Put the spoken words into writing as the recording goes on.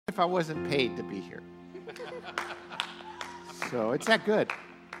I wasn't paid to be here. So it's that good.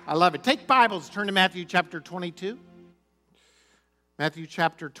 I love it. Take Bibles, turn to Matthew chapter 22. Matthew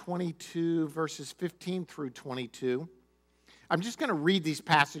chapter 22, verses 15 through 22. I'm just going to read these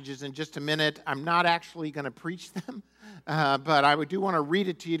passages in just a minute. I'm not actually going to preach them, but I do want to read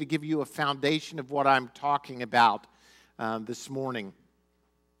it to you to give you a foundation of what I'm talking about this morning.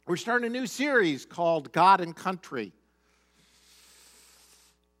 We're starting a new series called God and Country.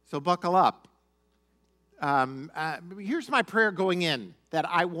 So buckle up. Here's my prayer going in, that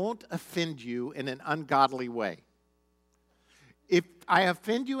I won't offend you in an ungodly way. If I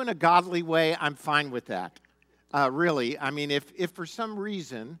offend you in a godly way, I'm fine with that. Really, I mean, if for some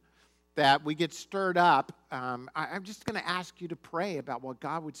reason that we get stirred up, I'm just going to ask you to pray about what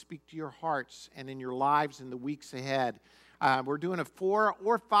God would speak to your hearts and in your lives in the weeks ahead. We're doing a 4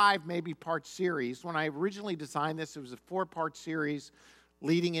 or 5 maybe part series. When I originally designed this, it was a 4-part series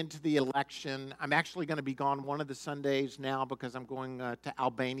leading into the election. I'm actually going to be gone one of the Sundays now because I'm going to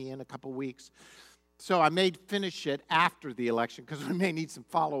Albania in a couple weeks. So I may finish it after the election because we may need some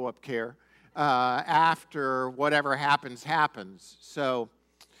follow-up care after whatever happens. So,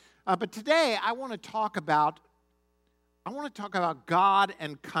 but today I want to talk about God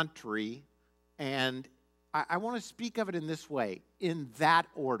and country, and I want to speak of it in this way, in that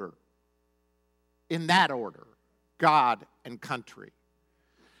order. In that order, God and country.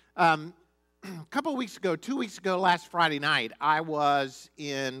 A couple of weeks ago, 2 weeks ago, last Friday night, I was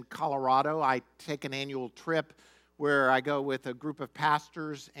in Colorado. I take an annual trip where I go with a group of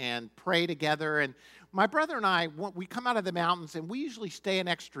pastors and pray together. And my brother and I, we come out of the mountains, and we usually stay an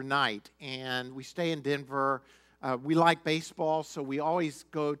extra night. And we stay in Denver. We like baseball, so we always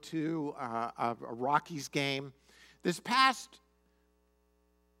go to a Rockies game. This past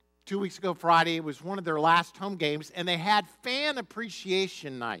 2 weeks ago, Friday, it was one of their last home games, and they had Fan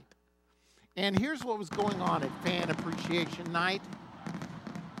Appreciation Night. And here's what was going on at Fan Appreciation Night.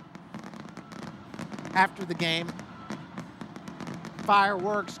 After the game,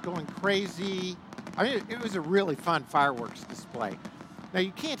 fireworks going crazy. I mean, it was a really fun fireworks display. Now,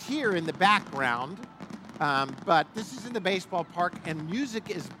 you can't hear in the background, but this is in the baseball park, and music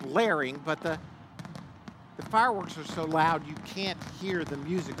is blaring, but the fireworks are so loud you can't hear the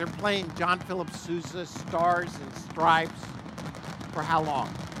music. They're playing John Philip Sousa, Stars and Stripes. For how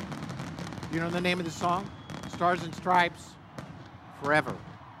long? You know the name of the song? Stars and Stripes, forever.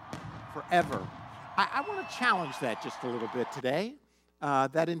 Forever. I want to challenge that just a little bit today,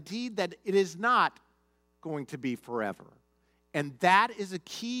 that indeed that it is not going to be forever. And that is a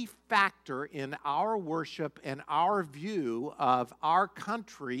key factor in our worship and our view of our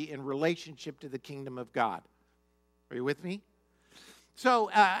country in relationship to the kingdom of God. Are you with me? So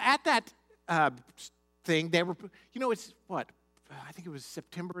at that thing, they were, it's what? I think it was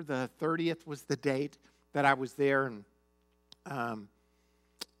September the 30th was the date that I was there. And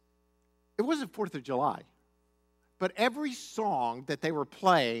it wasn't 4th of July. But every song that they were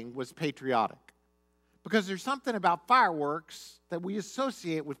playing was patriotic. Because there's something about fireworks that we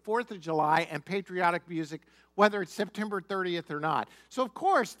associate with 4th of July and patriotic music, whether it's September 30th or not. So, of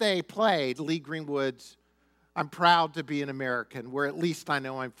course, they played Lee Greenwood's I'm Proud to Be an American, where at least I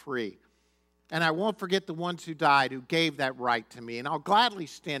know I'm free. And I won't forget the ones who died, who gave that right to me. And I'll gladly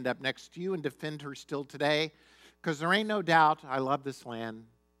stand up next to you and defend her still today, because there ain't no doubt I love this land.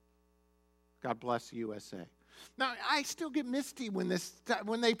 God bless the USA. Now, I still get misty when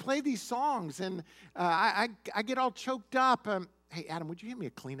they play these songs, and I get all choked up. Hey, Adam, would you give me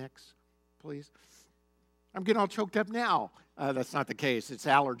a Kleenex, please? I'm getting all choked up now. That's not the case. It's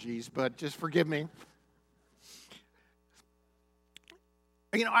allergies, but just forgive me.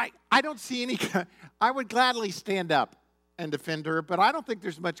 I don't see any. I would gladly stand up and defend her, but I don't think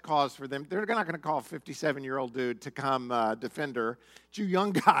there's much cause for them. They're not going to call a 57-year-old dude to come defend her. It's you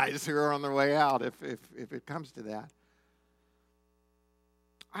young guys who are on their way out if it comes to that.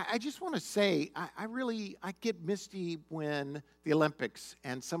 I just want to say, I get misty when the Olympics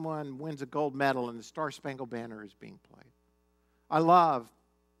and someone wins a gold medal and the Star-Spangled Banner is being played. I love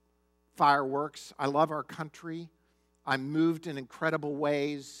fireworks. I love our country. I'm moved in incredible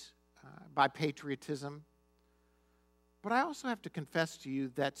ways by patriotism. But I also have to confess to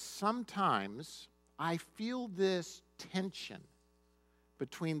you that sometimes I feel this tension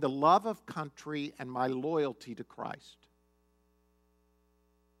between the love of country and my loyalty to Christ.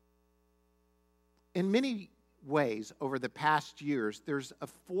 In many ways, over the past years, there's a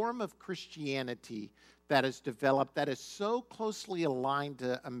form of Christianity that has developed that is so closely aligned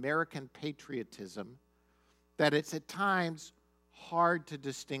to American patriotism that it's at times hard to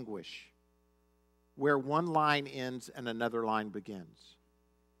distinguish where one line ends and another line begins.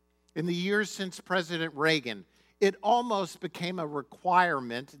 In the years since President Reagan, it almost became a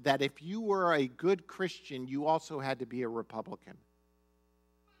requirement that if you were a good Christian, you also had to be a Republican.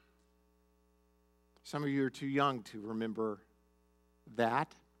 Some of you are too young to remember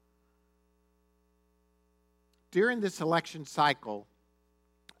that. During this election cycle,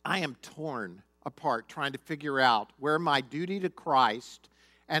 I am torn apart trying to figure out where my duty to Christ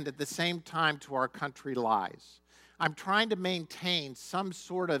and at the same time to our country lies. I'm trying to maintain some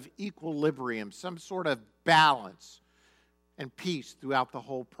sort of equilibrium, some sort of balance and peace throughout the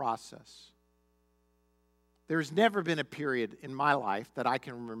whole process. There's never been a period in my life that I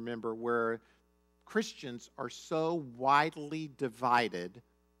can remember where Christians are so widely divided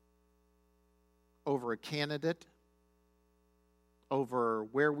over a candidate, over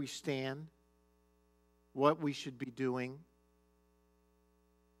where we stand, what we should be doing.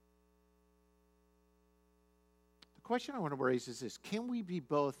 The question I want to raise is this: can we be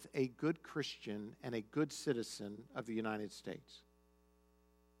both a good Christian and a good citizen of the United States?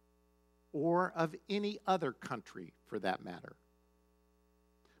 Or of any other country, for that matter?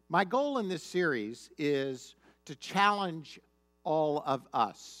 My goal in this series is to challenge all of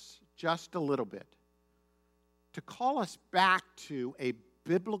us just a little bit, to call us back to a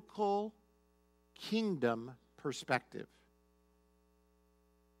biblical kingdom perspective.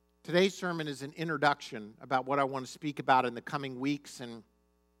 Today's sermon is an introduction about what I want to speak about in the coming weeks, and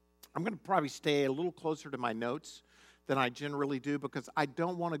I'm going to probably stay a little closer to my notes than I generally do because I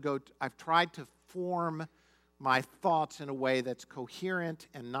don't want to go. I've tried to form my thoughts in a way that's coherent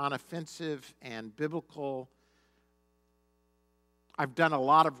and non-offensive and biblical. I've done a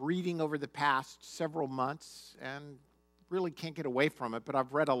lot of reading over the past several months and really can't get away from it, but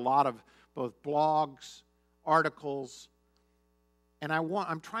I've read a lot of both blogs, articles, and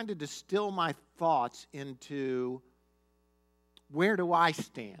I'm trying to distill my thoughts into where do I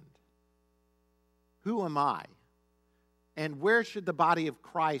stand? Who am I? And where should the body of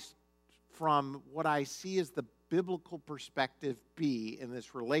Christ, from what I see as the biblical perspective, be in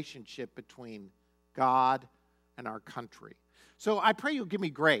this relationship between God and our country? So I pray you'll give me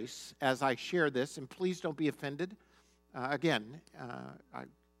grace as I share this, and please don't be offended. I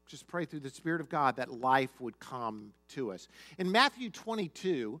just pray through the Spirit of God that life would come to us. In Matthew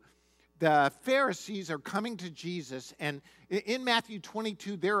 22, the Pharisees are coming to Jesus, and in Matthew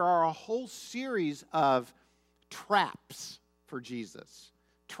 22, there are a whole series of traps for Jesus,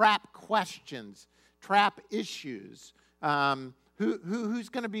 trap questions, trap issues. Who's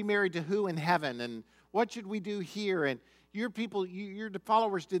going to be married to who in heaven, and what should we do here? And your people, your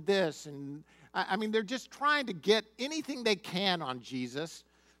followers did this, and I mean, they're just trying to get anything they can on Jesus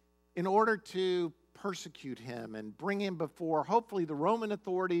in order to persecute him and bring him before, hopefully, the Roman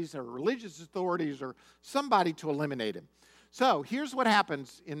authorities or religious authorities or somebody to eliminate him. So here's what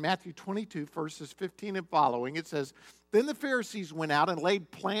happens in Matthew 22, verses 15 and following. It says, "Then the Pharisees went out and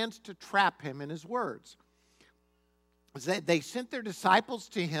laid plans to trap him in his words. They sent their disciples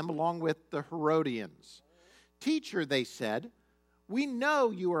to him along with the Herodians. 'Teacher,' they said, 'we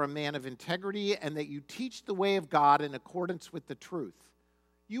know you are a man of integrity and that you teach the way of God in accordance with the truth.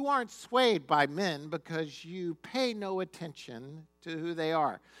 You aren't swayed by men because you pay no attention to who they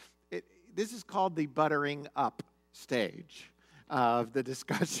are.'" This is called the buttering up stage of the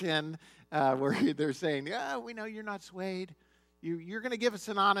discussion where they're saying, "Yeah, we know you're not swayed. You're going to give us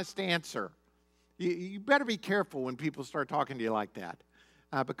an honest answer." You better be careful when people start talking to you like that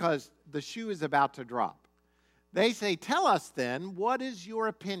because the shoe is about to drop. They say, "Tell us then, what is your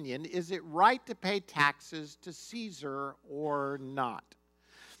opinion? Is it right to pay taxes to Caesar or not?"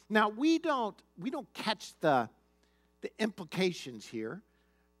 Now, we don't catch the implications here,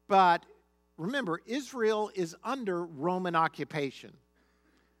 but remember, Israel is under Roman occupation.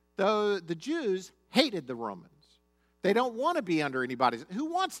 Though the Jews hated the Romans. They don't want to be under anybody's. Who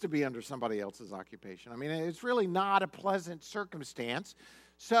wants to be under somebody else's occupation? I mean, it's really not a pleasant circumstance.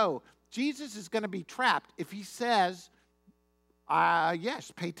 So Jesus is going to be trapped if he says,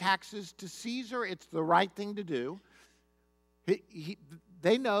 yes, pay taxes to Caesar. It's the right thing to do.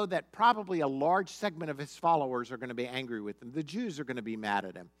 They know that probably a large segment of his followers are going to be angry with him. The Jews are going to be mad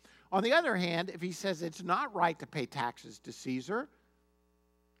at him. On the other hand, if he says it's not right to pay taxes to Caesar,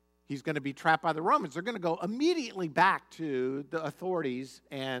 he's going to be trapped by the Romans. They're going to go immediately back to the authorities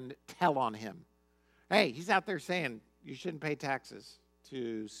and tell on him. Hey, he's out there saying you shouldn't pay taxes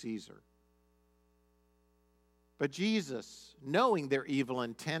to Caesar. But Jesus, knowing their evil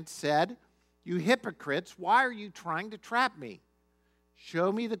intent, said, "You hypocrites, why are you trying to trap me?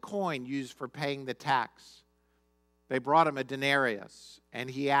 Show me the coin used for paying the tax." They brought him a denarius, and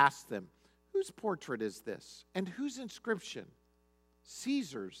he asked them, "Whose portrait is this, and whose inscription?"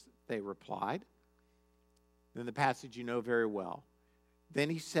 Caesar's, they replied. Then the passage you know very well. Then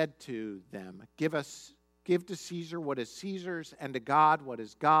he said to them, give to Caesar what is Caesar's, and to God what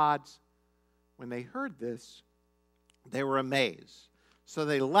is God's. When they heard this, they were amazed. So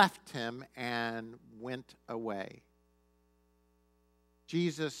they left him and went away.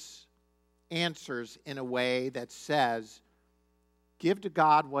 Jesus answers in a way that says, give to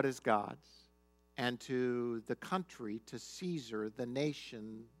God what is God's, and to the country, to Caesar, the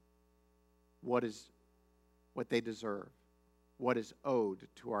nation, what they deserve, what is owed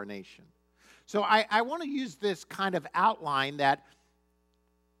to our nation. So I want to use this kind of outline that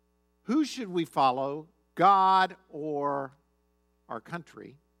who should we follow, God or our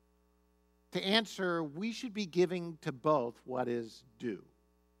country? To answer, we should be giving to both what is due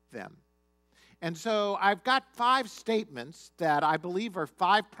them. And so I've got 5 statements that I believe are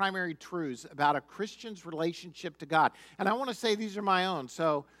 5 primary truths about a Christian's relationship to God. And I want to say these are my own,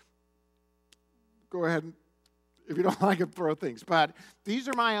 so go ahead and, if you don't like them, throw things. But these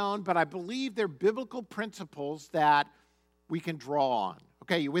are my own, but I believe they're biblical principles that we can draw on.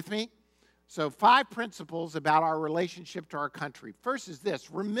 Okay, you with me? So 5 principles about our relationship to our country. First is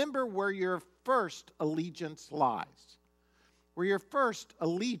this: remember where your first allegiance lies. Where your first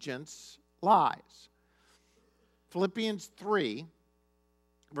allegiance lies. Philippians 3,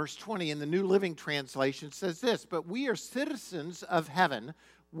 verse 20 in the New Living Translation says this: but we are citizens of heaven,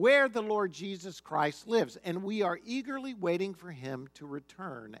 where the Lord Jesus Christ lives, and we are eagerly waiting for him to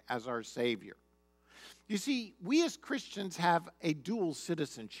return as our Savior. You see, we as Christians have a dual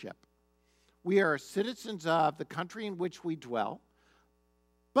citizenship. We are citizens of the country in which we dwell,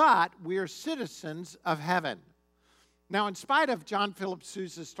 but we are citizens of heaven. Now, in spite of John Philip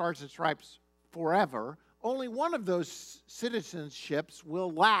Sousa's Stars and Stripes Forever, only one of those citizenships will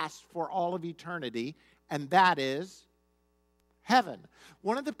last for all of eternity, and that is heaven.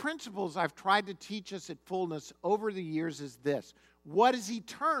 One of the principles I've tried to teach us at Fullness over the years is this: what is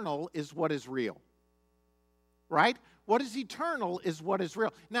eternal is what is real. Right? What is eternal is what is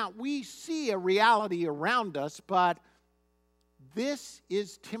real. Now, we see a reality around us, but this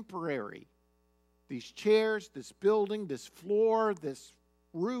is temporary. These chairs, this building, this floor, this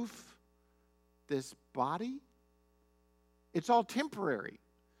roof, this body, it's all temporary.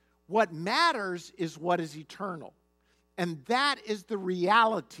 What matters is what is eternal. And that is the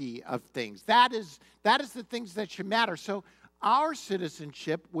reality of things. That is the things that should matter. So our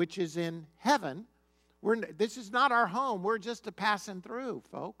citizenship, which is in heaven, this is not our home. We're just a passing through,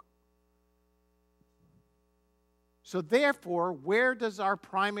 folk. So therefore, where does our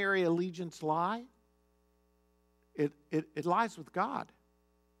primary allegiance lie? It lies with God.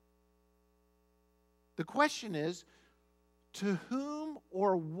 The question is, to whom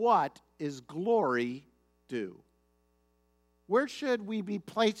or what is glory due? Where should we be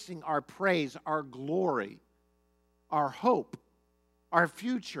placing our praise, our glory, our hope, our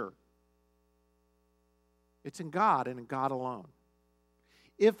future? It's in God and in God alone.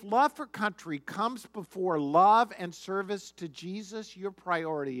 If love for country comes before love and service to Jesus, your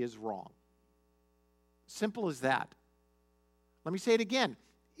priority is wrong. Simple as that. Let me say it again.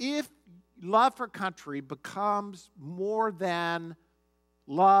 If love for country becomes more than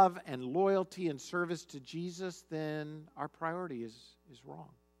love and loyalty and service to Jesus, then our priority is wrong.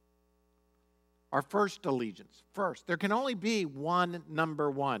 Our first allegiance. First, there can only be one number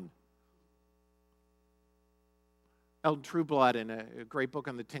one. Eldon Trueblood, in a great book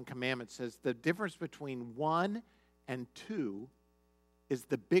on the Ten Commandments, says the difference between 1 and 2 is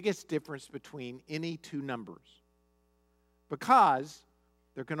the biggest difference between any 2 numbers. Because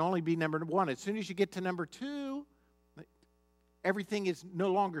there can only be number 1. As soon as you get to number 2, everything is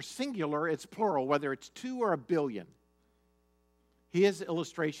no longer singular, it's plural, whether it's 2 or a billion. His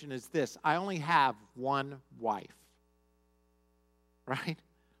illustration is this: I only have one wife. Right?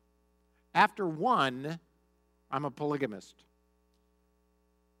 After 1, I'm a polygamist.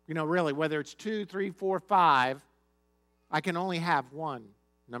 You know, really, whether it's 2, 3, 4, 5, I can only have one,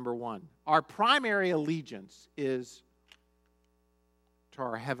 number 1. Our primary allegiance is to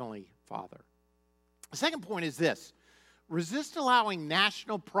our Heavenly Father. The second point is this: resist allowing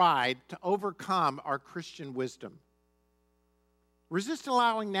national pride to overcome our Christian wisdom. Resist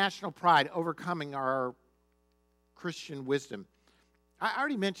allowing national pride overcoming our Christian wisdom. I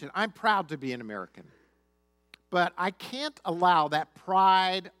already mentioned, I'm proud to be an American. But I can't allow that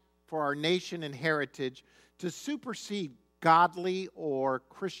pride for our nation and heritage to supersede godly or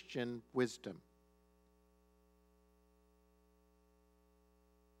Christian wisdom.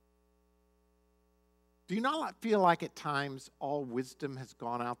 Do you not feel like at times all wisdom has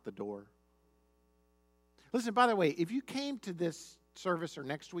gone out the door? Listen, by the way, if you came to this service or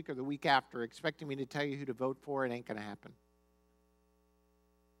next week or the week after expecting me to tell you who to vote for. It ain't going to happen.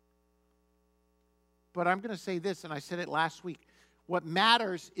 But I'm going to say this, and I said it last week. What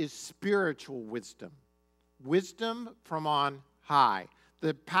matters is spiritual wisdom. Wisdom from on high.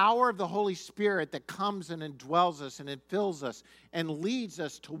 The power of the Holy Spirit that comes and indwells us and it fills us and leads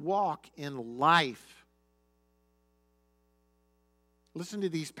us to walk in life. Listen to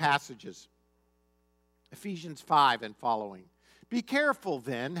these passages. Ephesians 5 and following. Be careful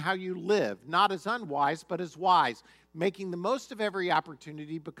then how you live, not as unwise, but as wise, making the most of every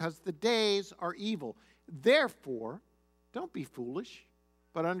opportunity because the days are evil. Therefore, don't be foolish,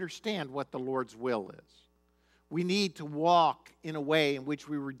 but understand what the Lord's will is. We need to walk in a way in which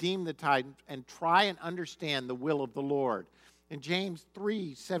we redeem the time and try and understand the will of the Lord. In James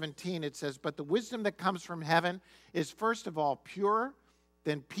 3:17 it says, but the wisdom that comes from heaven is first of all pure,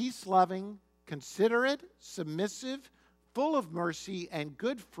 then peace-loving, considerate, submissive, full of mercy and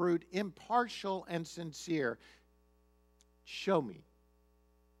good fruit, impartial and sincere. Show me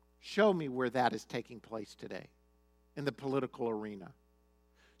where that is taking place today in the political arena.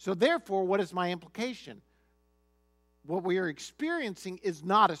 So therefore, what is my implication? What we are experiencing is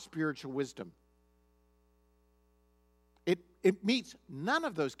not a spiritual wisdom. It meets none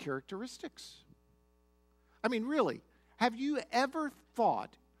of those characteristics. I mean, really, have you ever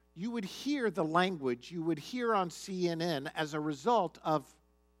thought you would hear the language you would hear on CNN as a result of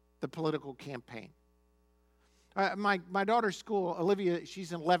the political campaign? My daughter's school, Olivia,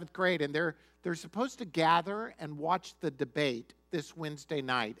 she's in 11th grade, and they're supposed to gather and watch the debate this Wednesday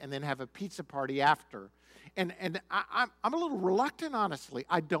night and then have a pizza party after. And I'm a little reluctant, honestly.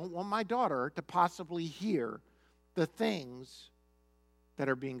 I don't want my daughter to possibly hear the things that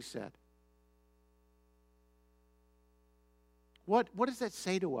are being said. What does that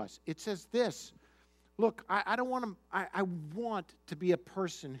say to us? It says this. Look, I want to be a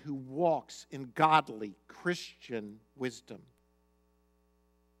person who walks in godly Christian wisdom.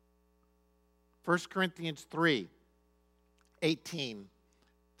 1 Corinthians 3:18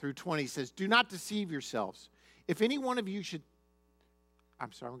 through 20 says, do not deceive yourselves. If any one of you should,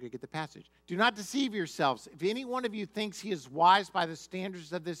 I'm going to get the passage. Do not deceive yourselves. If any one of you thinks he is wise by the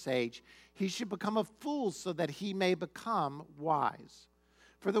standards of this age, he should become a fool so that he may become wise.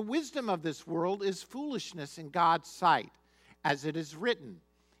 For the wisdom of this world is foolishness in God's sight, as it is written,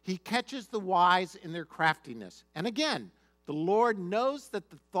 he catches the wise in their craftiness. And again, the Lord knows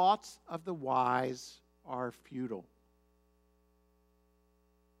that the thoughts of the wise are futile.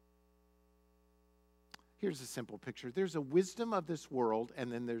 Here's a simple picture. There's a wisdom of this world,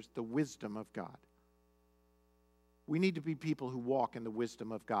 and then there's the wisdom of God. We need to be people who walk in the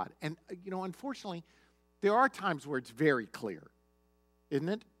wisdom of God. And, unfortunately, there are times where it's very clear, isn't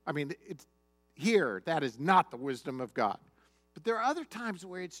it? I mean, it's here, that is not the wisdom of God. But there are other times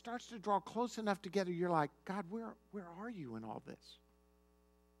where it starts to draw close enough together, you're like, God, where are you in all this?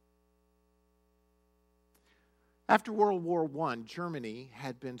 After World War I, Germany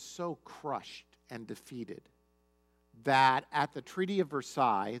had been so crushed and defeated that at the Treaty of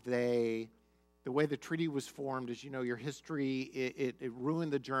Versailles, the way the treaty was formed, as you know, your history, it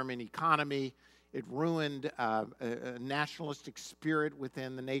ruined the German economy. It ruined a nationalistic spirit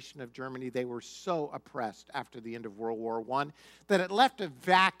within the nation of Germany. They were so oppressed after the end of World War I that it left a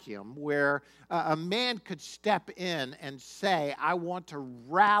vacuum where a man could step in and say, I want to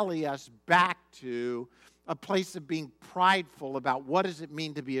rally us back to a place of being prideful about what does it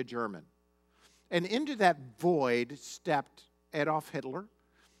mean to be a German. And into that void stepped Adolf Hitler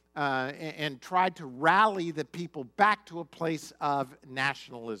and tried to rally the people back to a place of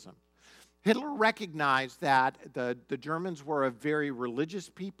nationalism. Hitler recognized that the Germans were a very religious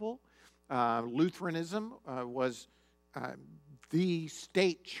people. Lutheranism was the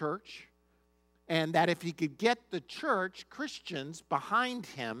state church. And that if he could get the church, Christians, behind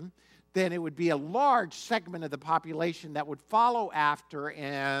him, then it would be a large segment of the population that would follow after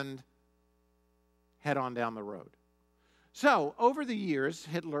and head on down the road. So, over the years,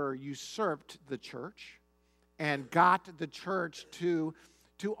 Hitler usurped the church and got the church to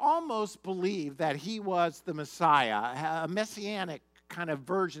almost believe that he was the Messiah, a messianic kind of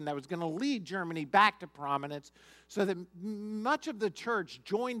version that was going to lead Germany back to prominence, so that much of the church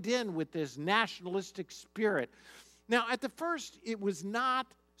joined in with this nationalistic spirit. Now, at the first, it was not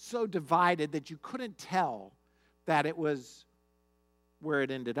so divided that you couldn't tell that it was where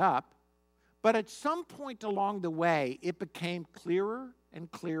it ended up. But at some point along the way, it became clearer and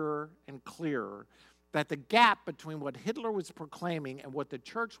clearer and clearer that the gap between what Hitler was proclaiming and what the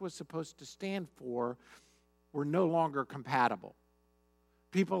church was supposed to stand for were no longer compatible.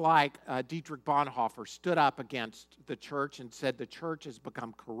 People like Dietrich Bonhoeffer stood up against the church and said the church has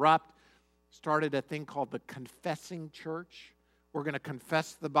become corrupt, started a thing called the confessing church. We're going to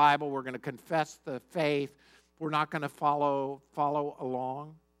confess the Bible. We're going to confess the faith. We're not going to follow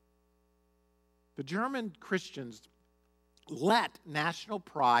along. The German Christians let national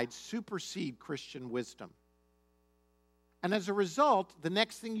pride supersede Christian wisdom. And as a result, the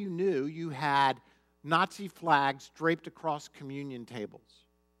next thing you knew, you had Nazi flags draped across communion tables.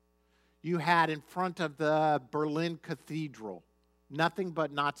 You had in front of the Berlin Cathedral nothing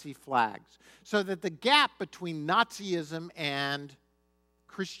but Nazi flags. So that the gap between Nazism and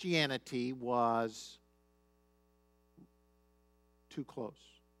Christianity was too close.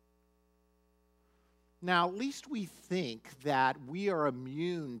 Now, at least we think that we are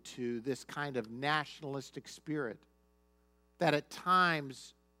immune to this kind of nationalistic spirit that at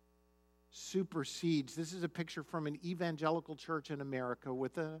times supersedes. This is a picture from an evangelical church in America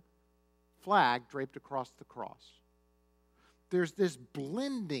with a flag draped across the cross. There's this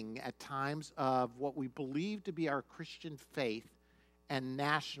blending at times of what we believe to be our Christian faith and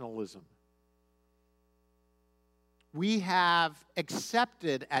nationalism. We have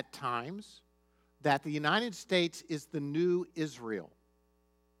accepted at times that the United States is the new Israel.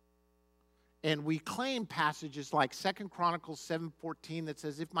 And we claim passages like 2 Chronicles 7:14 that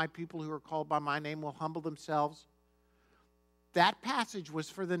says, if my people who are called by my name will humble themselves. That passage was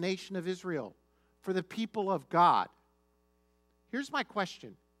for the nation of Israel, for the people of God. Here's my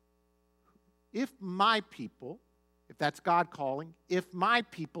question. If my people, if that's God calling, if my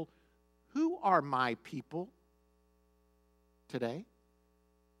people, who are my people today?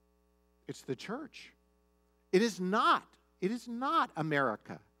 It's the church. It is not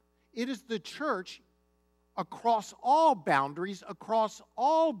America. It is the church across all boundaries, across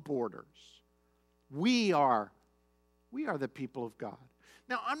all borders. We are the people of God.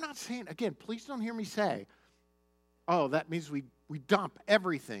 Now, I'm not saying, again, please don't hear me say, oh, that means we dump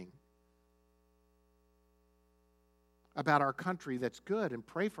everything about our country that's good and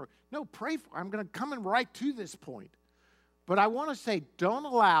pray for. No, pray for. I'm going to come in right to this point. But I want to say, don't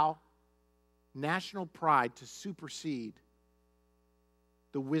allow national pride to supersede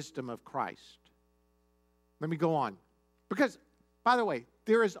the wisdom of Christ. Let me go on. Because, by the way,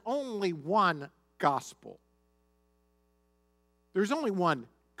 there is only one gospel. There's only one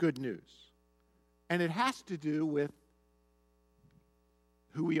good news. And it has to do with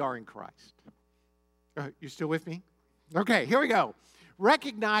who we are in Christ. You still with me? Okay, here we go.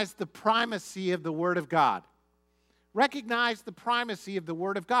 Recognize the primacy of the Word of God. Recognize the primacy of the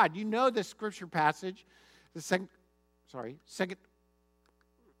Word of God. You know this scripture passage, the 2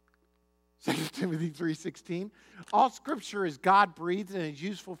 Timothy 3:16. All scripture is God-breathed and is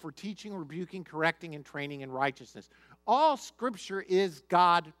useful for teaching, rebuking, correcting, and training in righteousness. All scripture is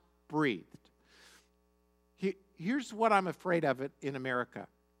God-breathed. Here's what I'm afraid of it in America.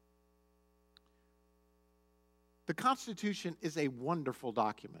 The Constitution is a wonderful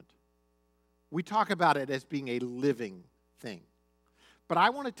document. We talk about it as being a living thing. But I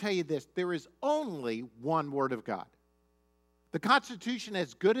want to tell you this, there is only one Word of God. The Constitution,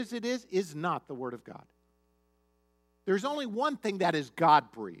 as good as it is not the Word of God. There's only one thing that is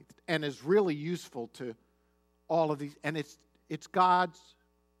God-breathed and is really useful to all of these, and it's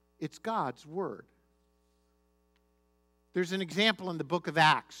God's Word. There's an example in the book of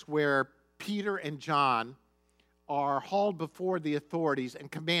Acts where Peter and John are hauled before the authorities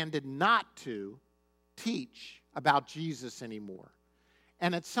and commanded not to teach about Jesus anymore.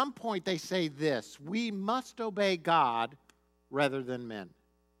 And at some point they say this, we must obey God rather than men.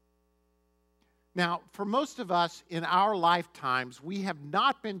 Now, for most of us in our lifetimes, we have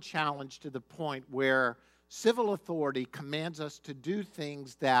not been challenged to the point where civil authority commands us to do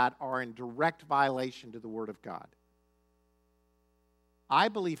things that are in direct violation to the Word of God. I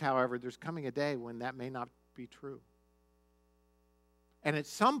believe, however, there's coming a day when that may not be true. And at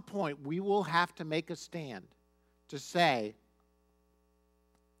some point, we will have to make a stand to say,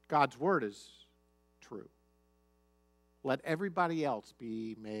 God's Word is true. Let everybody else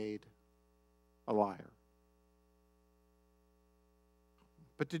be made a liar.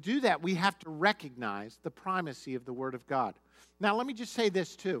 But to do that, we have to recognize the primacy of the Word of God. Now, let me just say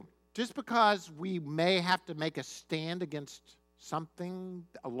this too. Just because we may have to make a stand against something,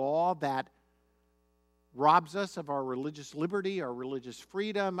 a law that robs us of our religious liberty, our religious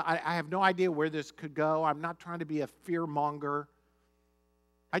freedom, I have no idea where this could go. I'm not trying to be a fear monger.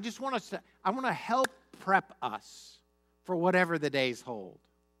 I want to help prep us for whatever the days hold.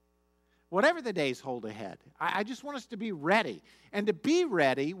 Whatever the days hold ahead. I just want us to be ready. And to be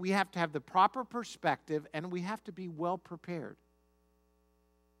ready, we have to have the proper perspective and we have to be well prepared.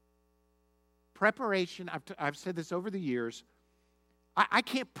 preparation, I've said this over the years, I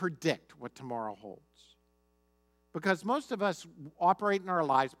can't predict what tomorrow holds. Because most of us operate in our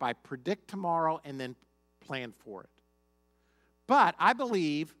lives by predict tomorrow and then plan for it. But I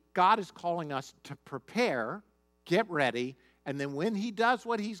believe God is calling us to prepare, get ready, and then when he does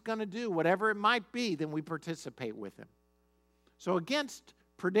what he's going to do, whatever it might be, then we participate with him. So against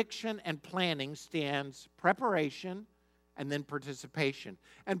prediction and planning stands preparation and then participation.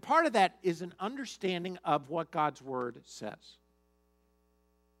 And part of that is an understanding of what God's word says.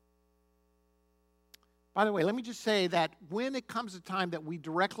 By the way, let me just say that when it comes a time that we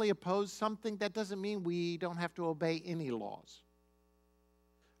directly oppose something, that doesn't mean we don't have to obey any laws.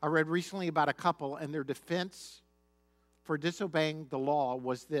 I read recently about a couple, and their defense for disobeying the law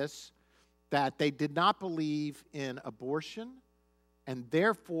was this, that they did not believe in abortion, and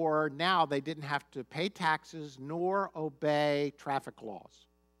therefore now they didn't have to pay taxes nor obey traffic laws.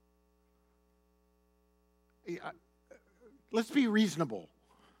 Let's be reasonable.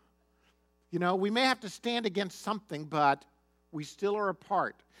 You know, we may have to stand against something, but we still are a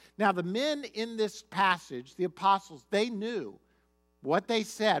part. Now, the men in this passage, the apostles, they knew what they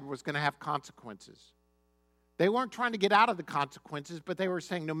said was going to have consequences. They weren't trying to get out of the consequences, but they were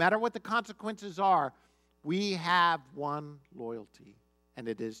saying, no matter what the consequences are, we have one loyalty, and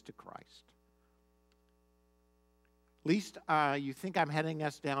it is to Christ. At least you think I'm heading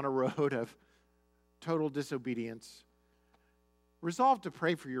us down a road of total disobedience. Resolve to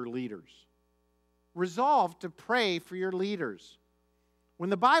pray for your leaders. Resolve to pray for your leaders. When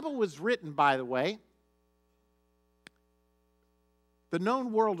the Bible was written, by the way, the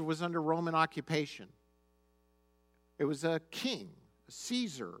known world was under Roman occupation. It was a king, a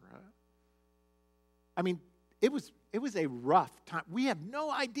Caesar. I mean, it was a rough time. We have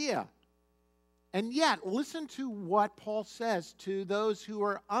no idea. And yet, listen to what Paul says to those who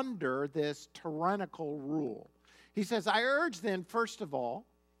are under this tyrannical rule. He says, I urge then, first of all,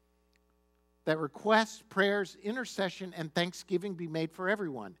 that requests, prayers, intercession, and thanksgiving be made for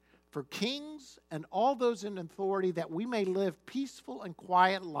everyone, for kings and all those in authority, that we may live peaceful and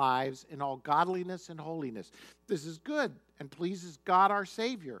quiet lives in all godliness and holiness. This is good and pleases God our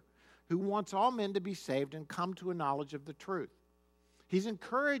Savior, who wants all men to be saved and come to a knowledge of the truth. He's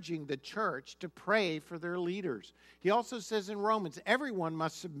encouraging the church to pray for their leaders. He also says in Romans, everyone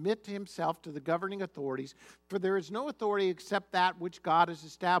must submit to himself to the governing authorities, for there is no authority except that which God has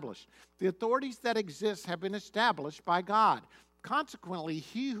established. The authorities that exist have been established by God. Consequently,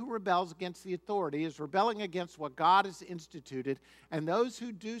 he who rebels against the authority is rebelling against what God has instituted, and those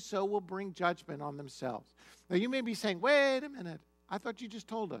who do so will bring judgment on themselves. Now, you may be saying, wait a minute, I thought you just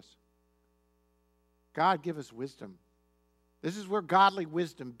told us. God, give us wisdom. This is where godly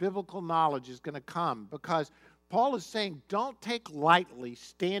wisdom, biblical knowledge is going to come, because Paul is saying don't take lightly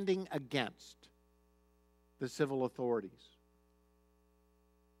standing against the civil authorities.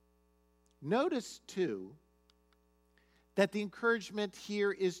 Notice, too, that the encouragement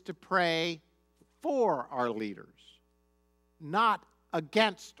here is to pray for our leaders, not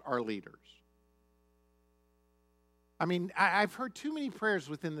against our leaders. I mean, I've heard too many prayers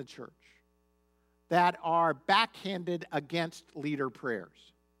within the church that are backhanded against leader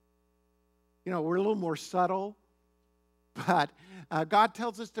prayers. You know, we're a little more subtle, but God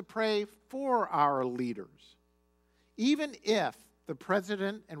tells us to pray for our leaders. Even if the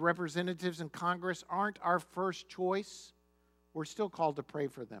president and representatives in Congress aren't our first choice, we're still called to pray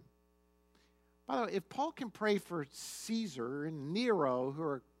for them. By the way, if Paul can pray for Caesar and Nero, who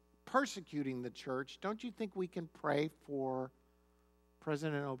are persecuting the church, don't you think we can pray for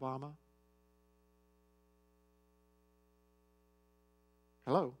President Obama?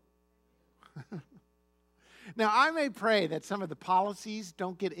 Hello? Now, I may pray that some of the policies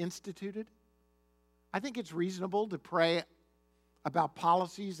don't get instituted. I think it's reasonable to pray about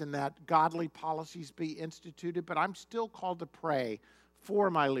policies and that godly policies be instituted, but I'm still called to pray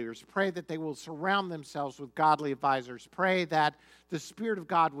for my leaders. Pray that they will surround themselves with godly advisors. Pray that the Spirit of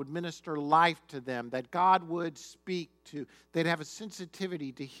God would minister life to them, that God would speak to, they'd have a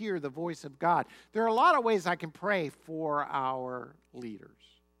sensitivity to hear the voice of God. There are a lot of ways I can pray for our leaders.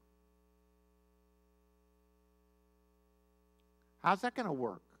 How's that going to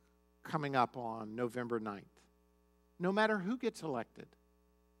work coming up on November 9th? No matter who gets elected.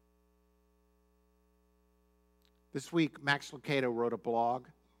 This week, Max Lucado wrote a blog.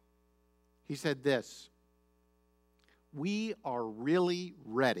 He said this: we are really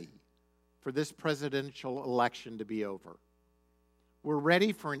ready for this presidential election to be over. We're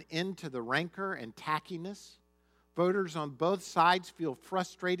ready for an end to the rancor and tackiness. Voters on both sides feel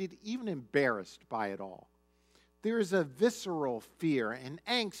frustrated, even embarrassed by it all. there is a visceral fear and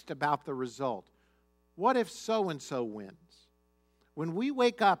angst about the result. What if so-and-so wins? When we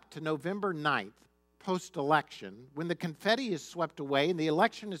wake up to November 9th, post-election, when the confetti is swept away and the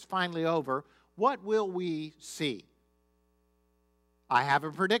election is finally over, what will we see? I have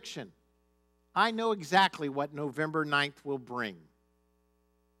a prediction. I know exactly what November 9th will bring.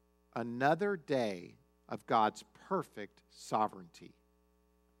 Another day of God's perfect sovereignty.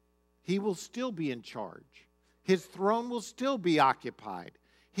 He will still be in charge. His throne will still be occupied.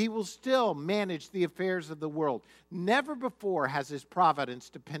 He will still manage the affairs of the world. Never before has his providence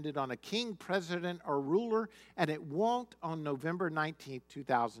depended on a king, president, or ruler, and it won't on November 19th,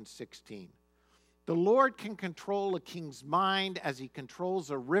 2016. The Lord can control a king's mind as he controls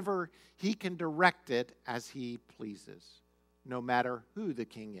a river. He can direct it as he pleases, no matter who the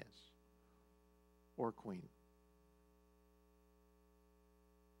king is or queen.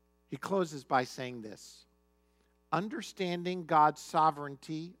 He closes by saying this: understanding God's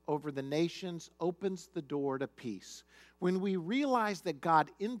sovereignty over the nations opens the door to peace. When we realize that God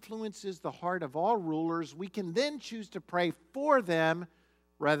influences the heart of all rulers, we can then choose to pray for them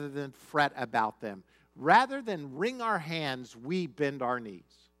rather than fret about them. Rather than wring our hands, we bend our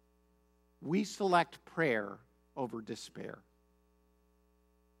knees. We select prayer over despair.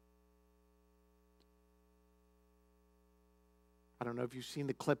 I don't know if you've seen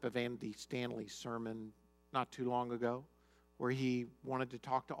the clip of Andy Stanley's sermon not too long ago, where he wanted to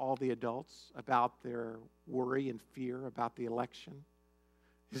talk to all the adults about their worry and fear about the election.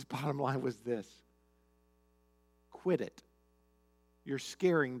 His bottom line was this: quit it. You're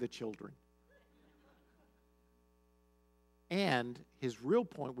scaring the children. And his real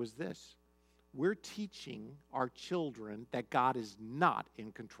point was this: we're teaching our children that God is not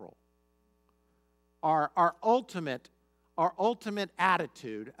in control. Our ultimate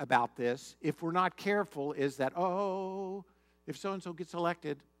attitude about this, if we're not careful, is that, oh, if so-and-so gets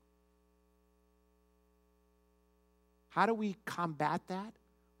elected. How do we combat that?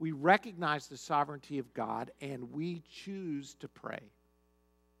 We recognize the sovereignty of God, and we choose to pray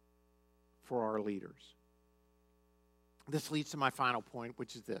for our leaders. This leads to my final point,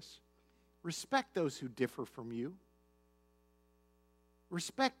 which is this: respect those who differ from you.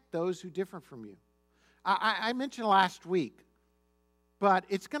 Respect those who differ from you. I mentioned last week, but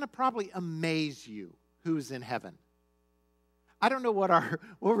it's going to probably amaze you who's in heaven. I don't know what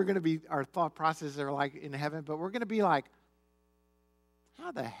we're going to be, our thought processes are like in heaven, but we're going to be like,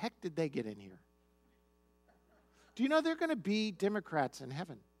 how the heck did they get in here? Do you know there are going to be Democrats in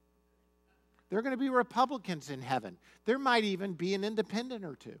heaven? There are going to be Republicans in heaven. There might even be an independent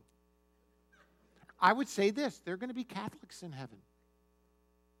or two. I would say this: there are going to be Catholics in heaven,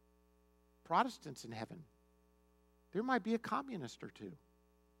 Protestants in heaven. There might be a communist or two.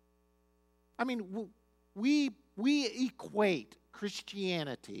 I mean, we equate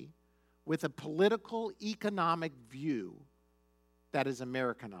Christianity with a political, economic view that is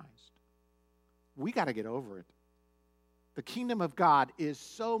Americanized. We got to get over it. The kingdom of God is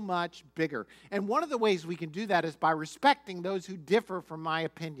so much bigger. And one of the ways we can do that is by respecting those who differ from my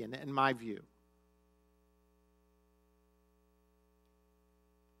opinion and my view.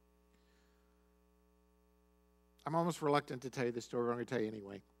 I'm almost reluctant to tell you this story, but I'm going to tell you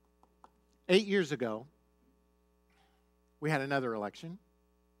anyway. 8 years ago, we had another election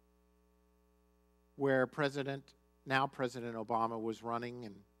where now President Obama was running.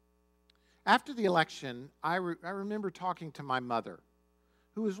 And after the election, I remember talking to my mother,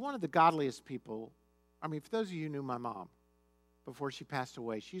 who was one of the godliest people. I mean, for those of you who knew my mom before she passed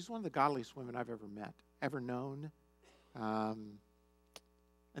away, she's one of the godliest women I've ever met, ever known.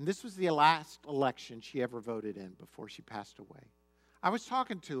 And this was the last election she ever voted in before she passed away. I was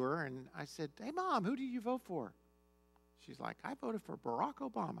talking to her, and I said, "Hey, Mom, who do you vote for?" She's like, "I voted for Barack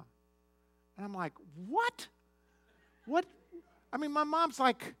Obama." And I'm like, "What? What?" I mean, my mom's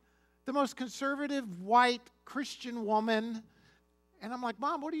like the most conservative, white, Christian woman. And I'm like,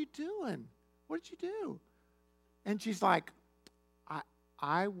 "Mom, what are you doing? What did you do?" And she's like,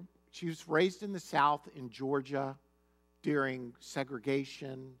 she was raised in the South in Georgia during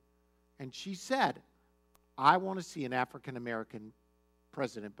segregation. And she said, "I want to see an African-American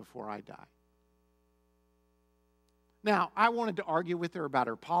president before I die." Now, I wanted to argue with her about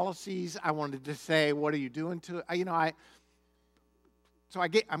her policies. I wanted to say, "What are you doing to it?"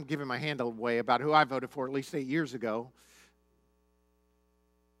 I'm giving my hand away about who I voted for at least 8 years ago.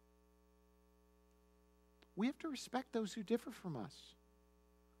 We have to respect those who differ from us.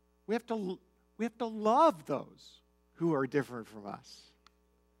 We have to love those who are different from us.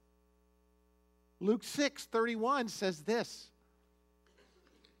 Luke 6:31 says this: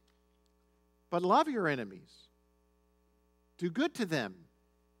 "But love your enemies, Do good to them.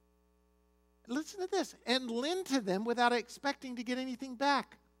 Listen to this. And lend to them without expecting to get anything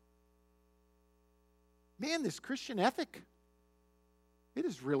back. Man, this Christian ethic, it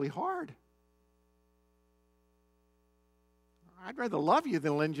is really hard. I'd rather love you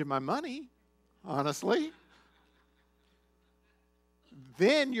than lend you my money, honestly.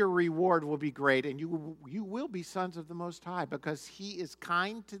 Then your reward will be great, and you will be sons of the Most High, because He is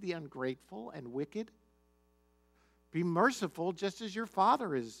kind to the ungrateful and wicked. Be merciful just as your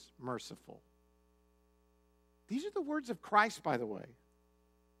Father is merciful. These are the words of Christ, by the way.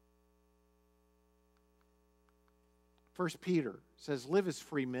 1 Peter says, live as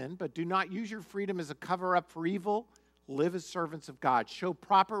free men, but do not use your freedom as a cover-up for evil. Live as servants of God. Show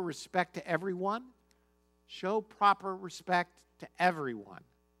proper respect to everyone. Show proper respect to everyone.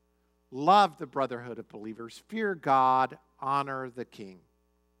 Love the brotherhood of believers. Fear God. Honor the king.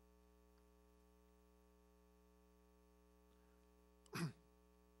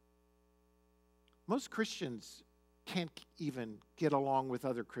 Most Christians can't even get along with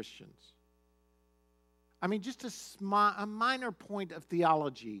other Christians. I mean, just a minor point of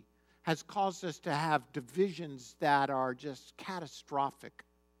theology has caused us to have divisions that are just catastrophic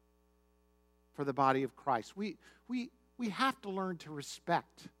for the body of Christ. We have to learn to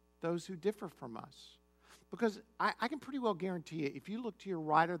respect those who differ from us. Because I can pretty well guarantee you, if you look to your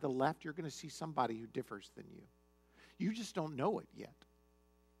right or the left, you're going to see somebody who differs than you. You just don't know it yet.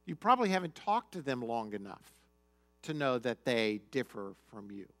 You probably haven't talked to them long enough to know that they differ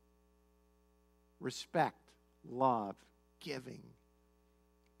from you. Respect, love, giving.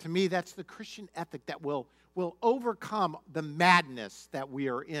 To me, that's the Christian ethic that will overcome the madness that we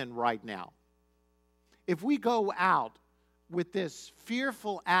are in right now. If we go out with this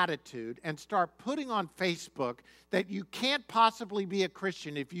fearful attitude and start putting on Facebook that you can't possibly be a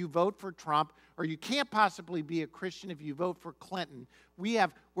Christian if you vote for Trump, or you can't possibly be a Christian if you vote for Clinton,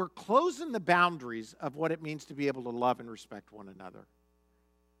 we're closing the boundaries of what it means to be able to love and respect one another.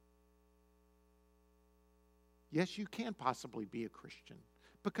 Yes, you can possibly be a Christian.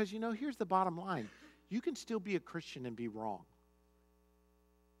 Because, here's the bottom line. You can still be a Christian and be wrong.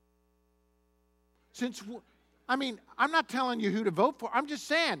 I'm not telling you who to vote for. I'm just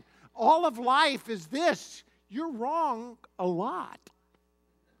saying, all of life is this. You're wrong a lot.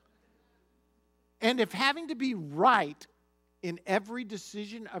 And if having to be right in every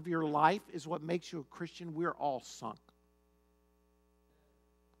decision of your life is what makes you a Christian, we're all sunk.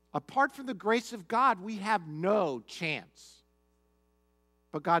 Apart from the grace of God, we have no chance.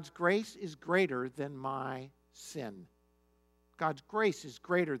 But God's grace is greater than my sin. God's grace is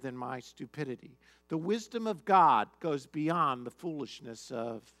greater than my stupidity. The wisdom of God goes beyond the foolishness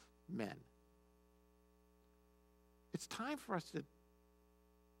of men. It's time for us to,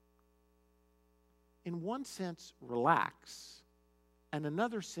 in one sense, relax, and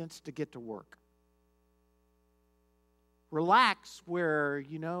another sense, to get to work. Relax where,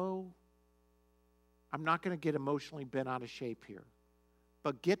 I'm not going to get emotionally bent out of shape here.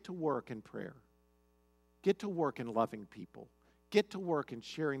 But get to work in prayer. Get to work in loving people. Get to work in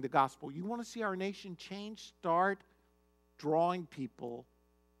sharing the gospel. You want to see our nation change? Start drawing people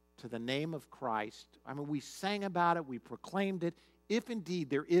to the name of Christ. We sang about it. We proclaimed it. If indeed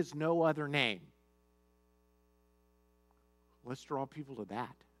there is no other name, let's draw people to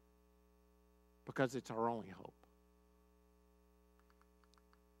that. Because it's our only hope.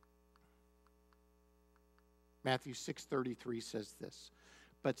 Matthew 6:33 says this.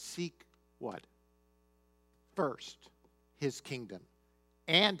 But seek what? First, His kingdom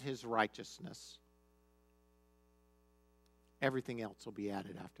and His righteousness. Everything else will be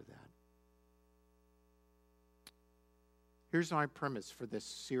added after that. Here's my premise for this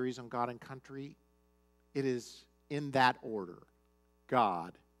series on God and country. It is in that order.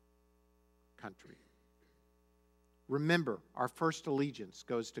 God, country. Remember, our first allegiance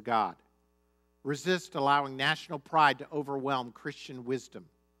goes to God. Resist allowing national pride to overwhelm Christian wisdom.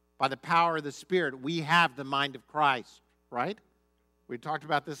 By the power of the Spirit, we have the mind of Christ, right? We talked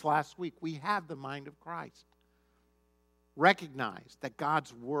about this last week. We have the mind of Christ. Recognize that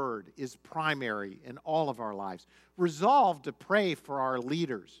God's word is primary in all of our lives. Resolve to pray for our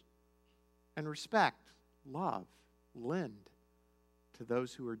leaders. And respect, love, lend to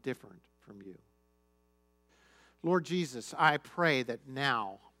those who are different from you. Lord Jesus, I pray that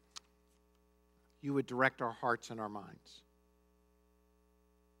now you would direct our hearts and our minds.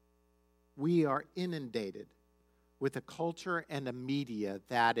 We are inundated with a culture and a media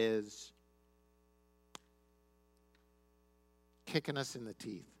that is kicking us in the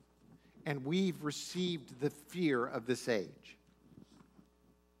teeth. And we've received the fear of this age.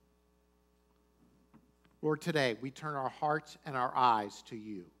 Lord, today we turn our hearts and our eyes to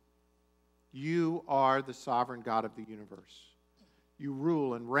you. You are the sovereign God of the universe. You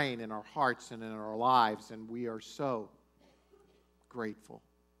rule and reign in our hearts and in our lives, and we are so grateful.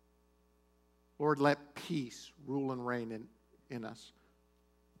 Lord, let peace rule and reign in us.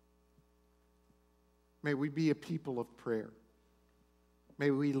 May we be a people of prayer.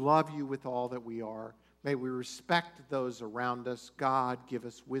 May we love you with all that we are. May we respect those around us. God, give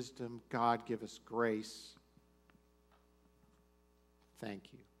us wisdom. God, give us grace.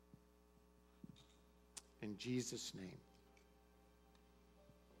 Thank you. In Jesus' name,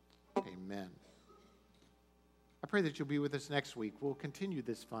 amen. I pray that you'll be with us next week. We'll continue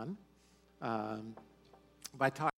this fun by talking.